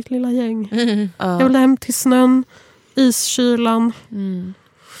hem till mitt lilla gäng. Jag vill hem till snön, iskylan.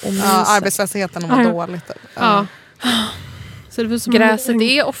 Arbetslösheten och mår dåligt. Så det gräset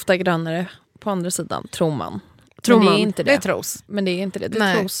är ofta grannare på andra sidan, tror man. Men det är inte det. Det tros. Men det är inte det.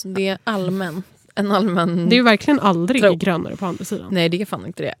 Det tros. Det är en allmän. Det är ju verkligen aldrig grannare på andra sidan. Nej, det är fan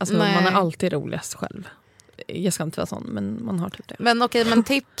inte det. Alltså, man är alltid roligast själv. Jag ska inte vara sån, men man har typ det. Men okej, men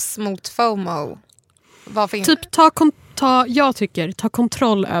tips mot FOMO. Vad finns? Typ jag tycker ta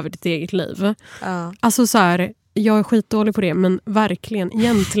kontroll över ditt eget liv. Alltså så här, jag är skitdålig på det, men verkligen,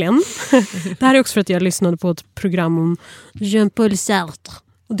 egentligen. Det här är också för att jag lyssnade på ett program om Jean-Paul Sartre.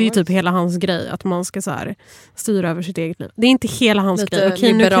 Och det är typ hela hans grej, att man ska så här styra över sitt eget liv. Det är inte hela hans lite grej.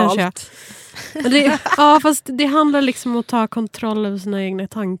 Okej, liberalt. Fast det handlar liksom om att ta kontroll över sina egna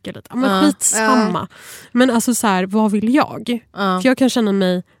tankar lite. Men skitsamma. Men alltså så här, vad vill jag? För jag kan känna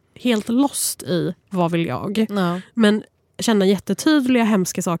mig helt lost i vad vill jag. Men känna jättetydliga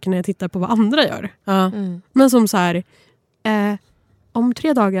hemska saker när jag tittar på vad andra gör. Men som så här, om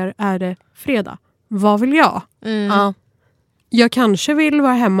 3 dagar är det fredag. Vad vill jag? Jag kanske vill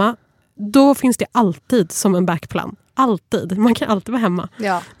vara hemma. Då finns det alltid som en backplan. Alltid. Man kan alltid vara hemma.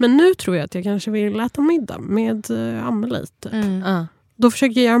 Men nu tror jag att jag kanske vill äta middag med Amelie. Typ. Då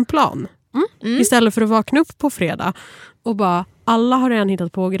försöker jag göra en plan. Istället för att vakna upp på fredag och bara, alla har redan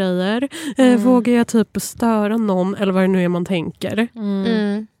hittat på grejer. Vågar jag typ störa någon eller vad det nu är man tänker.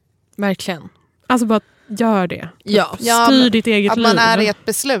 Verkligen. Alltså bara gör det. Ja. Styr ditt eget liv. Att man är i ett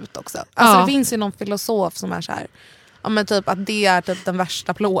beslut också. Alltså det finns ju någon filosof som är så här, men typ att det är typ den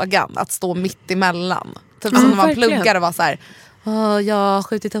värsta plågan, att stå mitt emellan. Typ som när man pluggar och var så här, jag har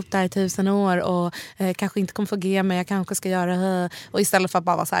skjutit upp det här i 1000 år och kanske inte kommer få G, men jag kanske ska göra och istället för att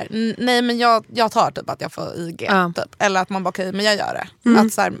bara vara så här, nej men jag tar typ att jag får IG typ. Eller att man bara okej, men jag gör det.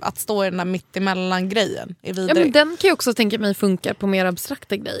 Att, så här, att stå i den där mittemellan grejen är vidrig. Ja, men den kan ju också tänka mig funkar på mer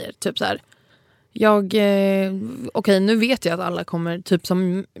abstrakta grejer. Typ så här, okej, nu vet jag att alla kommer, typ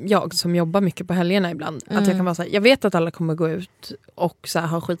som jag som jobbar mycket på helgerna ibland, att jag kan vara så här, jag vet att alla kommer gå ut och så här,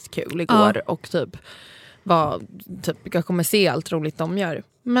 ha skitkul igår och typ jag kommer se allt roligt de gör.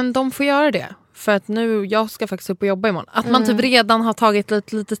 Men de får göra det. För att nu, jag ska faktiskt upp och jobba imorgon. Att man typ redan har tagit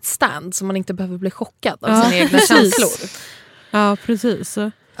ett litet stand så man inte behöver bli chockad av sina egna känslor. Ja, precis.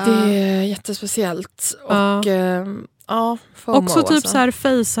 Det är jättespeciellt. Och FOMO, också typ så här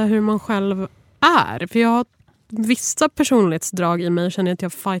fejsa hur man själv är. För jag har vissa personlighetsdrag i mig känner jag att jag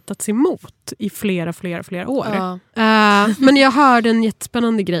har fightats emot i flera år. Men jag hörde en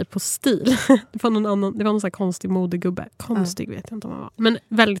jättespännande grej på Stil. Det var någon sån här konstig modegubbe. Konstig vet jag inte om han var. Men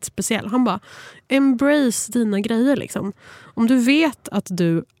väldigt speciell. Han bara, embrace dina grejer liksom. Om du vet att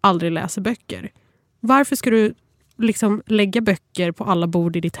du aldrig läser böcker, varför ska du liksom lägga böcker på alla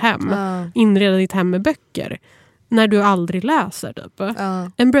bord i ditt hem? Inreda ditt hem med böcker när du aldrig läser typ.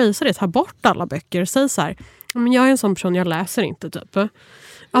 Embrace det, ta bort alla böcker. Säg så här, men jag är en sån person, jag läser inte typ.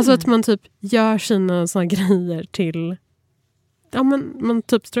 Alltså att man typ gör sina såna grejer till man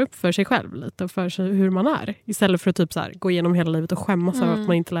typ står upp för sig själv lite och för sig hur man är. Istället för att typ så här, gå igenom hela livet och skämmas över att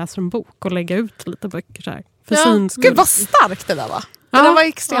man inte läser en bok och lägga ut lite böcker så här. För syns skull. Gud vad starkt det där var. Det där var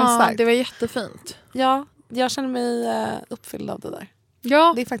extremt starkt. Det var jättefint. Ja, jag känner mig uppfylld av det där.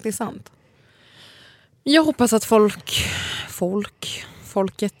 Ja. Det är faktiskt sant. Jag hoppas att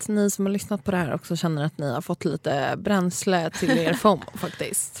folket, ni som har lyssnat på det här också känner att ni har fått lite bränsle till er FOMO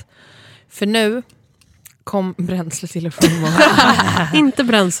faktiskt. För nu kom bränsle till er FOMO. Inte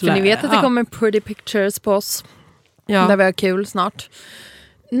bränsle. För ni vet att det kommer pretty pictures på oss. Ja. Där vi har kul snart.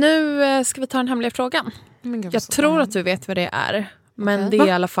 Nu ska vi ta den hemliga frågan. Jag tror att du vet vad det är. Men det är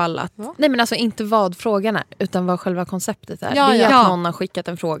i alla fall att... Nej, men alltså inte vad frågan är, utan vad själva konceptet är. Det är att någon har skickat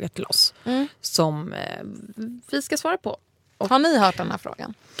en fråga till oss som vi ska svara på. Och har ni hört den här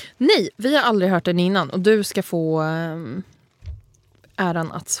frågan? Nej, vi har aldrig hört den innan. Och du ska få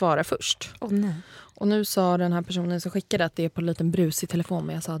äran att svara först. Nej. Och nu sa den här personen som skickade att det är på en liten brusig telefon.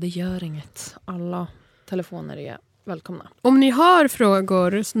 Men jag sa, det gör inget. Alla telefoner är välkomna. Om ni har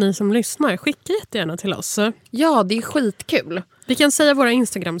frågor, ni som lyssnar, skicka jättegärna till oss. Ja, det är skitkul. Vi kan säga våra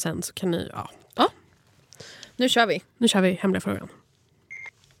Instagram sen så kan ni... Ja. Nu kör vi. Nu kör vi hemliga frågan.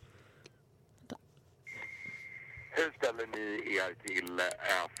 Hur ställer ni er till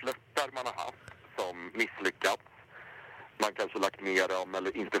flörtar man har haft som misslyckats? Man kanske lagt ner dem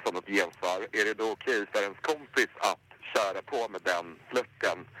eller inte fått något gensvar. Är det då okej för ens kompis att köra på med den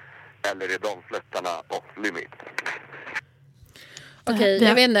flörten? Eller är de flörtarna off limit? Okej,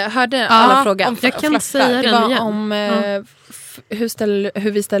 jag vet inte. Hörde alla frågan? Jag kan säga det den var igen. om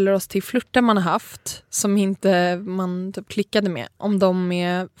hur vi ställer oss till flörtar man har haft som inte man typ klickade med. Om de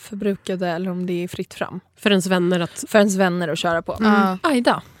är förbrukade eller om det är fritt fram. För ens vänner att köra på.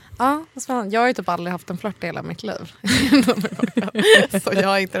 Aida. Ja, jag har ju typ aldrig haft en flört i hela mitt liv. Så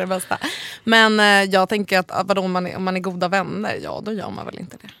jag är inte det bästa. Men jag tänker att om man är goda vänner, ja då gör man väl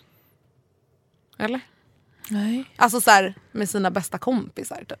inte det. Eller? Nej. Alltså så här, med sina bästa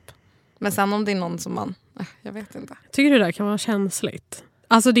kompisar typ. Men sen om det är någon som man... jag vet inte. Tycker du det där kan vara känsligt?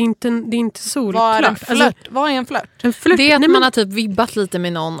 Alltså det är inte solklart. Vad är en flört? Det är att man har typ vibbat lite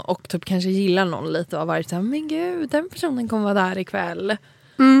med någon och typ kanske gillar någon lite och har varit så här, men gud, den personen kommer vara där ikväll.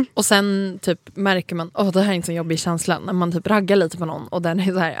 Och sen typ märker man, det här är en sån jobbig känsla när man typ raggar lite på någon och den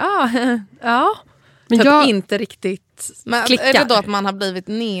är så här, ja. Men typ jag inte riktigt klickar. Är det då att man har blivit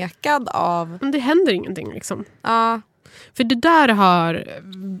nekad av... Men det händer ingenting liksom. Ja. För det där har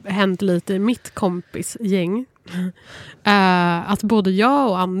hänt lite i mitt kompisgäng. Att både jag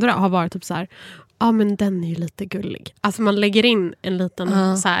och andra har varit typ så här, men den är ju lite gullig. Alltså man lägger in en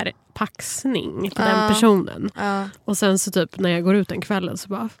liten så här paxning på den personen. Och sen så typ när jag går ut den kvällen så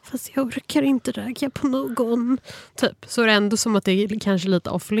bara, fast jag orkar inte ragga på någon. Typ. Så är det ändå som att det är kanske lite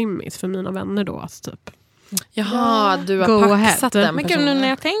off limits för mina vänner då. Alltså, typ. Jaha, du har paxat den men gud, nu när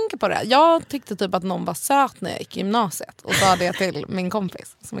jag tänker på det. Jag tyckte typ att någon var söt när jag gick i gymnasiet. Och sa det till min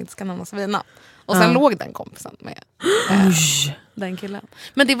kompis som inte ska nämnas vid namn. Och sen låg den kompisen med den killen.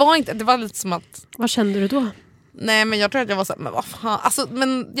 Men det var lite som att... Vad kände du då? Nej, men jag tror att jag var så här, men vad fan. Alltså,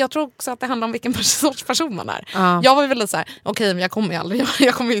 men jag tror också att det handlar om vilken sorts person man är. Jag var ju väldigt så här, okej, men jag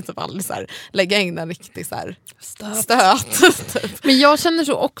kommer ju typ aldrig så här, lägga in en riktig så här stöt. Typ. Men jag känner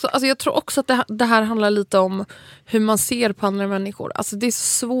så också, alltså jag tror också att det här handlar lite om hur man ser på andra människor. Alltså det är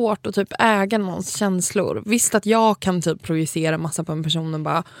så svårt att typ äga någons känslor. Visst att jag kan typ projicera massa på en person och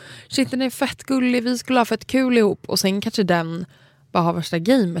bara, shit, den är fett gullig, vi skulle ha fett kul ihop. Och sen kanske den bara har värsta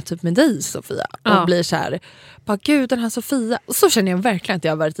gamet typ med dig, Sofia. Och blir så här, bara gud, den här Sofia. Och så känner jag verkligen att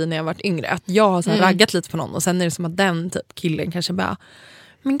jag har varit i när jag varit yngre. Att jag har så här raggat lite på någon. Och sen är det som att den typ killen kanske bara,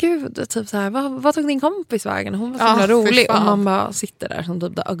 men gud, typ så här, vad tog din kompis vägen? Hon var så himla rolig. Och man bara sitter där som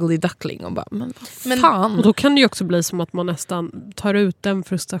typ the ugly duckling och bara, men vad fan. Och då kan det ju också bli som att man nästan tar ut den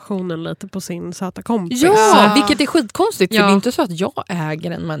frustrationen lite på sin söta kompis. Ja, vilket är skitkonstigt. För det är inte så att jag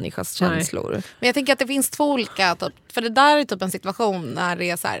äger en människas känslor. Men jag tänker att det finns två olika typ, för det där är typ en situation när det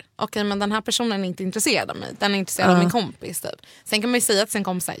är så här, okej, men den här personen är inte intresserad av mig. Den är intresserad av min kompis typ. Sen kan man ju säga till sin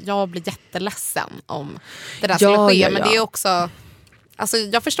kompis här, jag blir jätteledsen om det där skulle ske. Men det är också... Alltså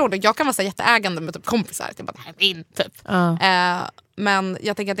jag förstår det, jag kan vara så jätteägande med typ kompisar. Typ att det här är min typ. Men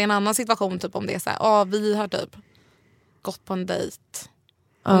jag tänker att det är en annan situation typ om det är så här, vi har typ gått på en dejt.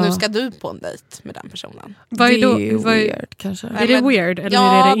 Och nu ska du på en dejt med den personen. Det är ju weird kanske. Är det weird eller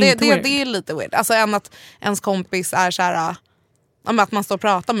är det inte weird? Det är lite weird. Alltså än att ens kompis är så här, att man står och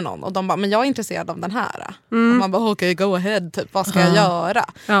pratar med någon och de bara, men jag är intresserad av den här. Och man bara, okej, go ahead, typ, vad ska jag göra?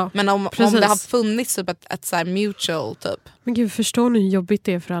 Men om det har funnits typ ett så här mutual typ. Men gud, förstår ni hur jobbigt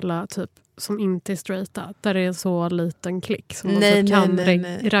det är för alla typ som inte är straighta? Där det är en så liten klick som man kan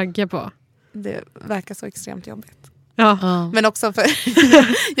ragga på. Det verkar så extremt jobbigt. Ja. Men också för...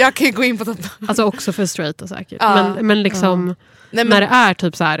 jag kan ju gå in på typ... Alltså också för straighta säkert. Ja. Men liksom Nej, men... när det är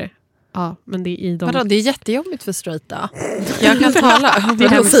typ så här. Ja, men det är i Vadå, det är jättejobbigt för straighta. Jag kan tala. Det är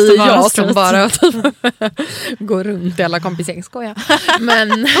hemskt säger att vara jag straight. som bara går runt i alla kompisgäng. Skoja.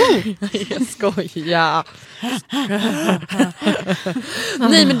 Men jag skojar.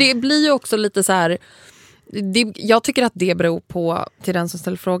 Nej, men det blir ju också lite så här. Jag tycker att det beror på, till den som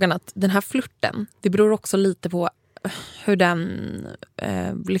ställer frågan, att den här flirten, det beror också lite på hur den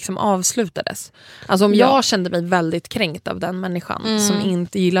liksom avslutades. Alltså om jag kände mig väldigt kränkt av den människan som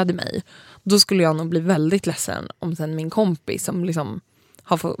inte gillade mig, då skulle jag nog bli väldigt ledsen om sen min kompis som liksom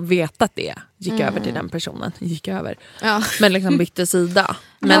har fått vetat det gick över till den personen. Men liksom bytte sida.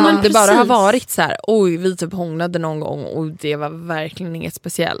 Men om det bara har varit så här, oj, vi typ hånglade någon gång och det var verkligen inget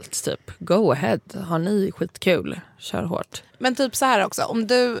speciellt, typ go ahead, har ni skitkul, kör hårt. Men typ så här också, om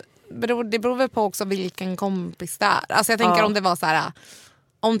du... Det beror väl på också vilken kompis det är. Alltså jag tänker om det var så här,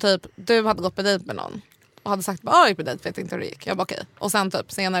 om typ du hade gått på dejt med någon och hade sagt bara, jag gick på dejt, vet inte hur det gick. Jag bara okej. Och sen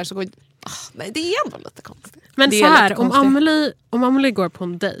typ senare så går nej, det är ändå lite konstigt. Men det så här, om Amelie går på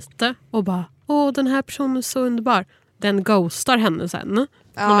en dejt och bara, den här personen är så underbar. Den ghostar henne sen någon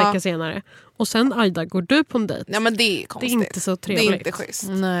vecka senare. Och sen Aida, går du på en dejt? Ja, men det är konstigt. Det är inte så trevligt. Det är inte schysst.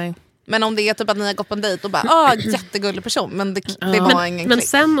 Nej. Men om det är typ att ni har gått på en dejt och bara, jättegullig person, men det var ingen klick. Men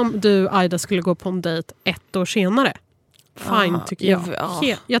sen om du, Aida, skulle gå på en dejt 1 år senare, fine tycker jag.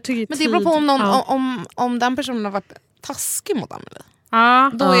 Jag tycker men det beror på om den personen har varit taskig mot Amelie.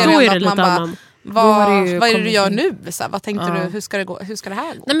 Då är det lite annan. Vad är det du gör nu? Så här, vad tänkte du? Hur ska det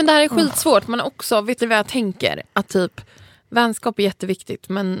här gå? Nej, men det här är skitsvårt. Men också, vet du vad jag tänker? Att typ, vänskap är jätteviktigt,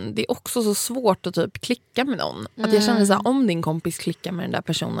 men det är också så svårt att typ klicka med någon. Att jag känner så här, om din kompis klickar med den där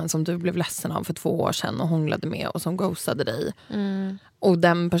personen som du blev ledsen av för 2 år sedan och hånglade med och som ghostade dig. Och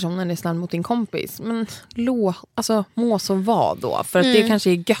den personen är snäll mot din kompis. Men må så vad då. För att det kanske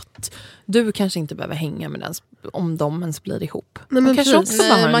är gött. Du kanske inte behöver hänga med den om de ens blir ihop. Nej, man kanske också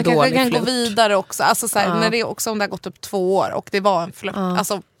bara har en man dålig kanske kan flirt. gå vidare också. Alltså, så här, när det är också om det har gått upp 2 år och det var en flört.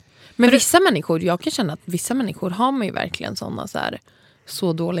 Alltså, men vissa människor, jag kan känna att vissa människor har man ju verkligen såna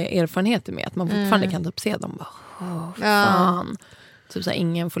så dåliga erfarenheter med att man fortfarande kan typ se dem bara, fan. Typ såhär,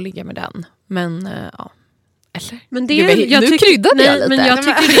 ingen får ligga med den. Men eller? Men det är, nu kryddade jag lite. Men jag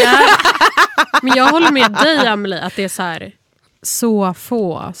tycker det är, men jag håller med dig, Amelie, att det är så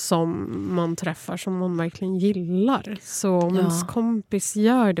få som man träffar som man verkligen gillar. Så om ens kompis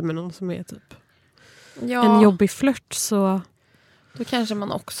gör det med någon som är typ en jobbig flört, så då kanske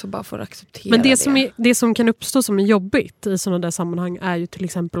man också bara får acceptera men det. Det som kan uppstå som är jobbigt i sådana där sammanhang är ju till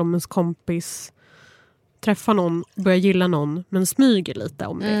exempel om ens kompis träffar någon, börjar gilla någon, men smyger lite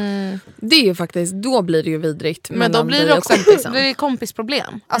om det. Det är ju faktiskt, då blir det ju vidrigt. Men då blir det också ett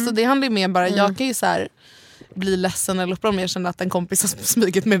kompisproblem. Alltså det handlar ju mer bara, jag kan ju så här bli ledsen eller upprörd om jag känner att en kompis har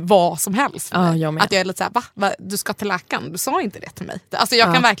smugit med vad som helst. Att jag är lite såhär, va? Du ska till läkaren, du sa inte det till mig. Alltså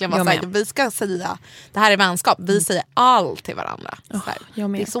jag kan verkligen vara såhär, vi ska säga, det här är vänskap, vi säger allt till varandra. Det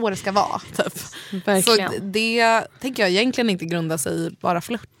är så det ska vara. Typ. Så det tänker jag egentligen inte grunda sig i bara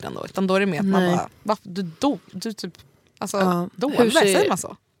flirten då, utan då är det mer att man bara, va? Du typ, alltså dolde, säger man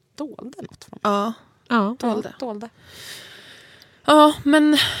så? Dolde något från mig. Dolde. Ja,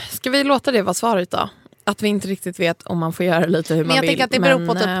 men ska vi låta det vara svaret då? Att vi inte riktigt vet om man får göra lite hur man vill. Men jag tänker att det beror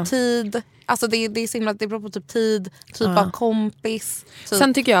på typ tid. Alltså det är så himla att det beror på typ tid, typ av kompis. Typ.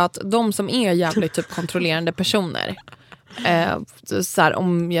 Sen tycker jag att de som är jävligt typ kontrollerande personer, så här,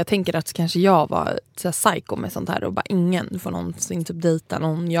 om jag tänker att kanske jag var så här, psycho med sånt här och bara ingen får någonsin typ dejta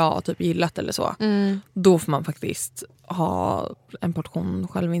någon jag typ gillat eller så. Då får man faktiskt ha en portion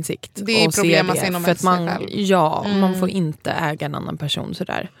självinsikt. Det är och problem se det. För att man får inte äga en annan person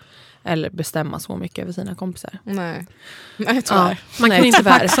sådär. Eller bestämma så mycket över sina kompisar. Nej tyvärr. Man kan inte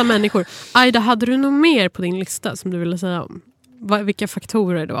paxa människor. Aida, hade du något mer på din lista som du ville säga om? Vilka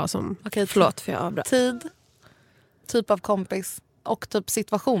faktorer det var som... Okej, förlåt för jag avbröt. Tid, typ av kompis och typ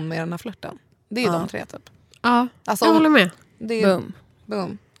situation med den här flirten. Det är de 3 typ. Ja, alltså, jag håller med. Det är,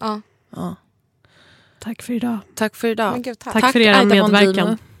 boom. Ja. Tack för idag. Men gud, tack för er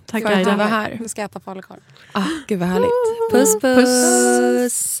medverkan. Tack för att du var här. Nu ska jag äta falukorv. Gud vad härligt.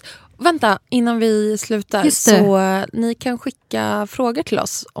 Puss. Vänta, innan vi slutar så ni kan skicka frågor till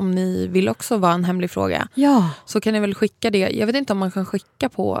oss om ni vill också vara en hemlig fråga. Ja. Så kan ni väl skicka det. Jag vet inte om man kan skicka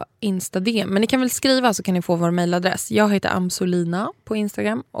på Insta-DM, men ni kan väl skriva så kan ni få vår mailadress. Jag heter Amsolina på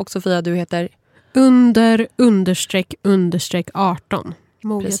Instagram och Sofia, du heter ___18.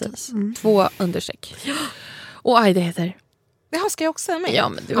 Precis. 2 understreck. Och Aida heter Det ska jag också säga med. Ja,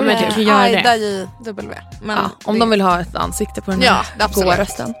 men det var kul. Aida JW. Om de vill ha ett ansikte på den här goa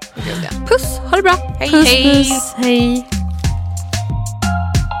rösten. Gud, ja. Puss, ha det bra. Hej. Puss, hej.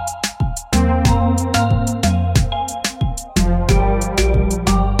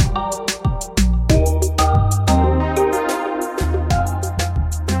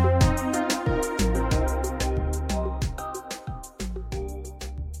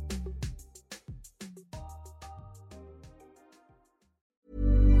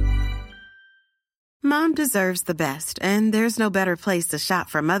 Mom deserves the best, and there's no better place to shop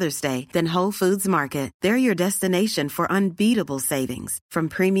for Mother's Day than Whole Foods Market. They're your destination for unbeatable savings, from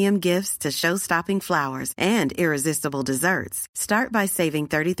premium gifts to show-stopping flowers and irresistible desserts. Start by saving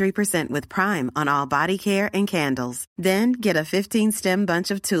 33% with Prime on all body care and candles. Then get a 15-stem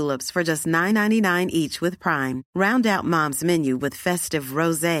bunch of tulips for just $9.99 each with Prime. Round out Mom's menu with festive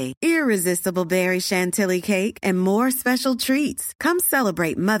rosé, irresistible berry chantilly cake, and more special treats. Come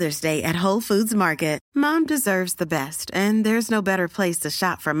celebrate Mother's Day at Whole Foods Market. Mom deserves the best, and there's no better place to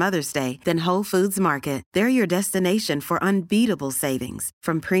shop for Mother's Day than Whole Foods Market. They're your destination for unbeatable savings,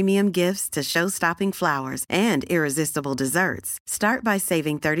 from premium gifts to show-stopping flowers and irresistible desserts. Start by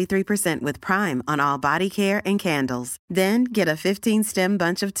saving 33% with Prime on all body care and candles. Then get a 15-stem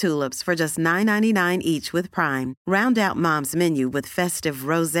bunch of tulips for just $9.99 each with Prime. Round out Mom's menu with festive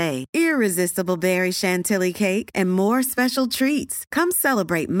rosé, irresistible berry chantilly cake, and more special treats. Come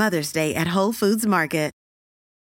celebrate Mother's Day at Whole Foods Market.